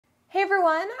Hey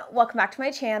everyone, welcome back to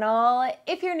my channel.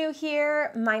 If you're new here,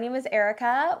 my name is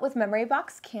Erica with Memory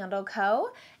Box Candle Co.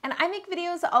 And I make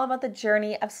videos all about the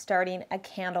journey of starting a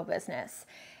candle business.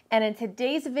 And in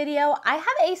today's video, I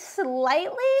have a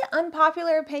slightly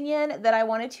unpopular opinion that I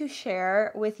wanted to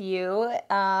share with you.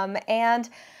 And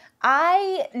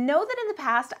I know that in the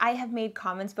past I have made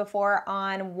comments before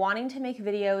on wanting to make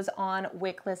videos on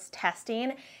Wickless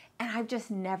testing, and I've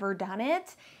just never done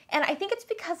it. And I think it's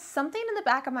because something in the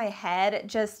back of my head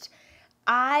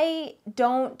I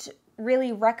don't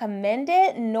really recommend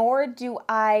it, nor do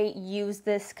I use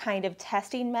this kind of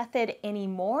testing method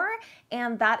anymore.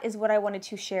 And that is what I wanted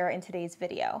to share in today's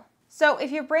video. So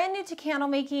if you're brand new to candle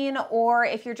making, or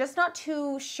if you're just not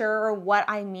too sure what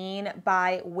I mean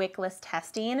by wickless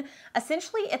testing,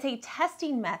 essentially it's a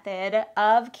testing method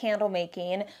of candle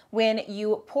making when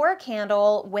you pour a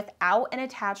candle without an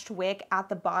attached wick at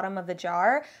the bottom of the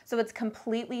jar. So it's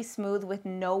completely smooth with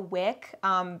no wick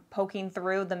poking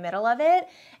through the middle of it.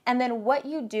 And then what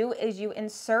you do is you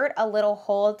insert a little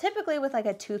hole, typically with like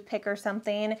a toothpick or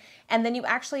something, and then you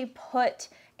actually put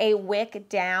a wick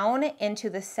down into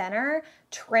the center,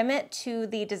 trim it to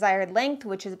the desired length,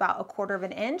 which is about 1/4 of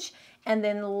an inch, and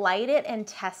then light it and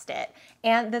test it.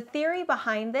 And the theory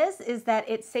behind this is that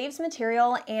it saves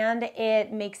material and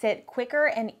it makes it quicker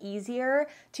and easier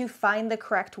to find the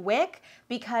correct wick,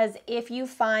 because if you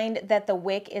find that the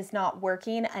wick is not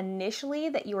working initially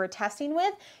that you were testing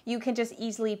with, you can just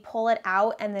easily pull it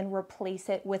out and then replace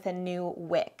it with a new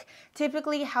wick.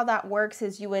 Typically how that works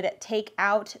is you would take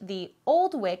out the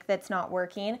old wick that's not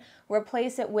working,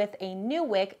 replace it with a new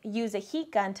wick, use a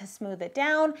heat gun to smooth it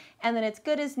down, and then it's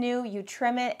good as new, you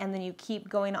trim it, and then you keep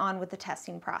going on with the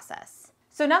testing process.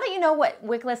 So now that you know what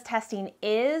wickless testing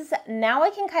is, now I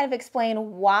can kind of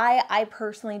explain why I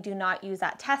personally do not use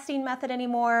that testing method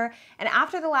anymore. And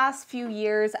after the last few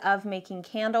years of making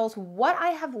candles, what I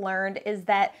have learned is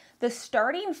that the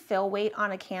starting fill weight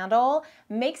on a candle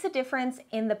makes a difference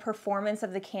in the performance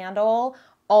of the candle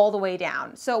all the way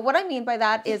down. So what I mean by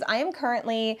that is I am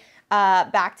currently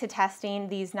back to testing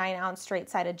these 9-ounce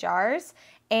straight-sided jars,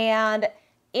 and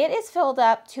it is filled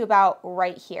up to about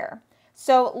right here.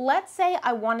 So let's say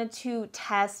I wanted to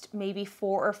test maybe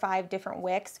 4 or 5 different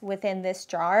wicks within this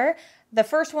jar. The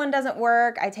first one doesn't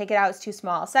work, I take it out, it's too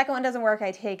small. Second one doesn't work,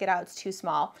 I take it out, it's too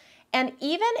small. And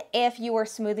even if you were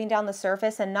smoothing down the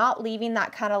surface and not leaving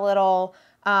that kind of little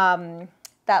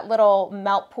that little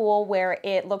melt pool where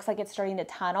it looks like it's starting to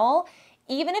tunnel,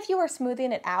 even if you were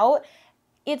smoothing it out,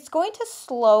 it's going to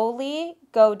slowly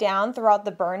go down throughout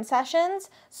the burn sessions.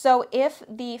 So if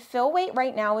the fill weight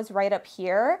right now is right up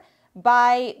here,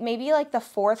 by maybe like the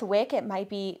 4th wick, it might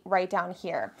be right down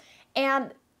here.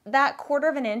 And that 1/4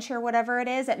 of an inch or whatever it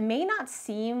is, it may not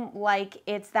seem like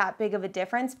it's that big of a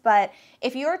difference, but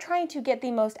if you're trying to get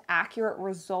the most accurate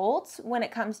results when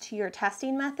it comes to your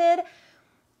testing method,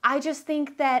 I just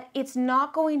think that it's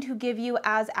not going to give you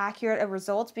as accurate a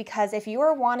results, because if you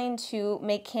are wanting to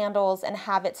make candles and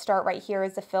have it start right here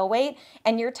as the fill weight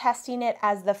and you're testing it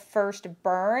as the first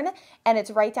burn and it's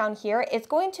right down here, it's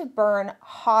going to burn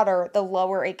hotter the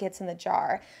lower it gets in the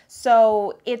jar.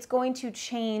 So it's going to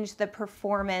change the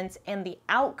performance and the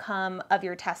outcome of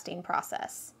your testing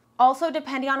process. Also,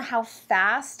 depending on how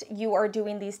fast you are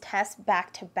doing these tests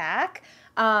back to back,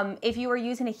 if you are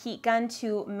using a heat gun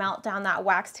to melt down that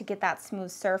wax to get that smooth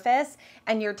surface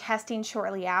and you're testing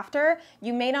shortly after,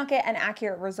 you may not get an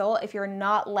accurate result if you're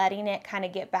not letting it kind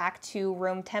of get back to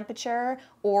room temperature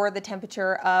or the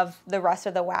temperature of the rest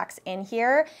of the wax in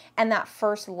here, and that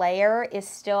first layer is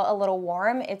still a little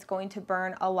warm. It's going to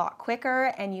burn a lot quicker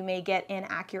and you may get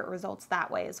inaccurate results that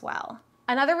way as well.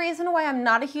 Another reason why I'm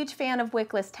not a huge fan of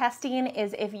wickless testing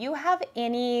is if you have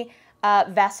any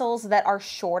vessels that are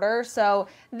shorter. So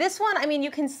this one, I mean,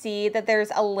 you can see that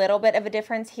there's a little bit of a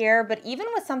difference here, but even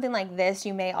with something like this,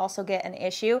 you may also get an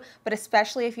issue, but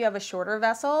especially if you have a shorter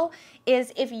vessel,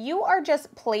 is if you are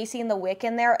just placing the wick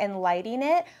in there and lighting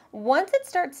it, once it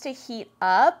starts to heat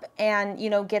up and, you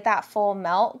know, get that full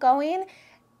melt going,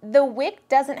 the wick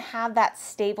doesn't have that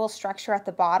stable structure at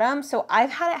the bottom. So I've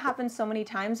had it happen so many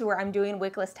times where I'm doing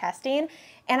wickless testing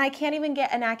and I can't even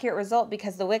get an accurate result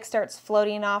because the wick starts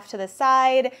floating off to the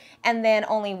side and then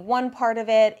only one part of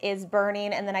it is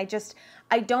burning, and then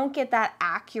I don't get that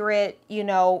accurate, you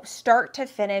know, start to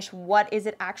finish, what is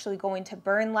it actually going to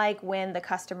burn like when the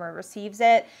customer receives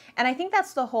it. And I think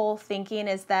that's the whole thinking,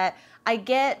 is that I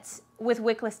get with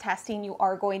wickless testing, you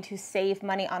are going to save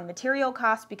money on material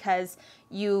costs because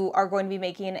you are going to be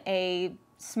making a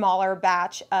smaller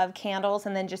batch of candles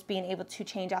and then just being able to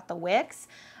change out the wicks.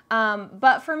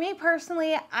 But for me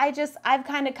personally, I've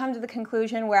kind of come to the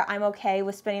conclusion where I'm okay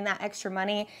with spending that extra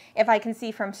money if I can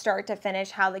see from start to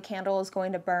finish how the candle is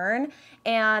going to burn.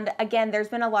 And again, there's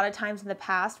been a lot of times in the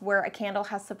past where a candle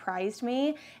has surprised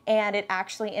me and it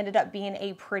actually ended up being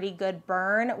a pretty good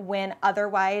burn, when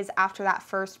otherwise after that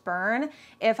first burn,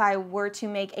 if I were to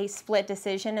make a split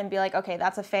decision and be like, okay,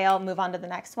 that's a fail, move on to the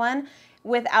next one,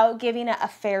 without giving it a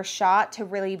fair shot to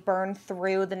really burn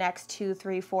through the next 2,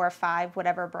 3, 4, 5,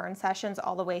 whatever burn sessions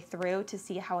all the way through to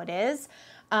see how it is.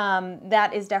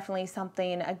 That is definitely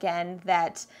something, again,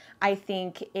 that I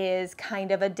think is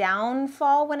kind of a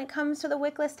downfall when it comes to the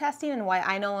wickless testing, and why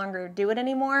I no longer do it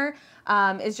anymore,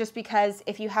 is just because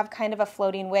if you have kind of a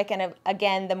floating wick, and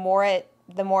again, the more it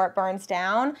burns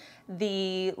down,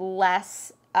 the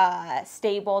less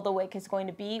stable the wick is going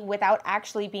to be without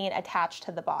actually being attached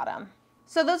to the bottom.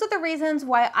 So those are the reasons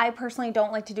why I personally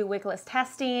don't like to do wickless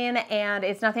testing, and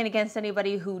it's nothing against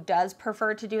anybody who does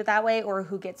prefer to do it that way or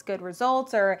who gets good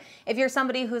results, or if you're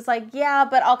somebody who's like, yeah,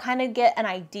 but I'll kind of get an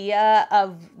idea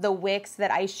of the wicks that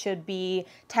I should be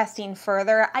testing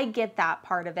further. I get that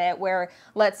part of it, where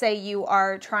let's say you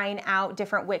are trying out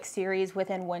different wick series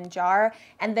within one jar,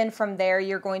 and then from there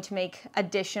you're going to make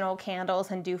additional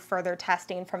candles and do further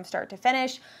testing from start to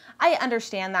finish. I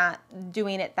understand that,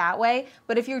 doing it that way,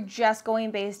 but if you're just going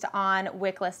based on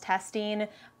wickless testing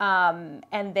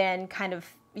and then kind of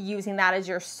using that as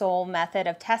your sole method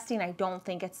of testing, I don't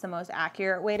think it's the most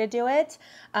accurate way to do it.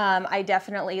 I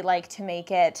definitely like to make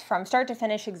it from start to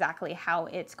finish exactly how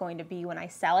it's going to be when I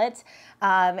sell it,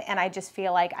 and I just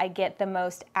feel like I get the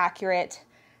most accurate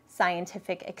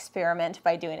scientific experiment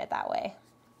by doing it that way.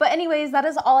 But anyways, that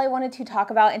is all I wanted to talk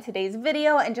about in today's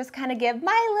video, and just kind of give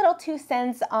my little 2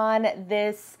 cents on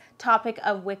this topic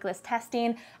of wickless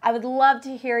testing. I would love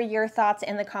to hear your thoughts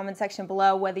in the comment section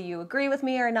below, whether you agree with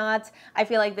me or not. I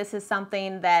feel like this is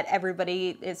something that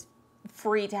everybody is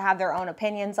free to have their own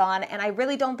opinions on, and I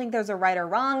really don't think there's a right or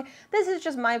wrong. This is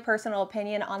just my personal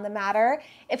opinion on the matter.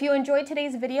 If you enjoyed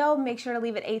today's video, make sure to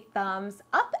leave it a thumbs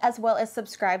up, as well as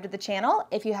subscribe to the channel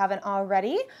if you haven't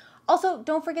already. Also,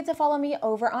 don't forget to follow me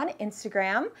over on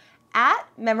Instagram at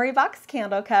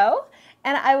MemoryBoxCandleCo,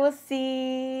 and I will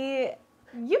see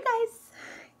you guys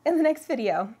in the next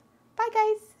video. Bye,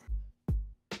 guys.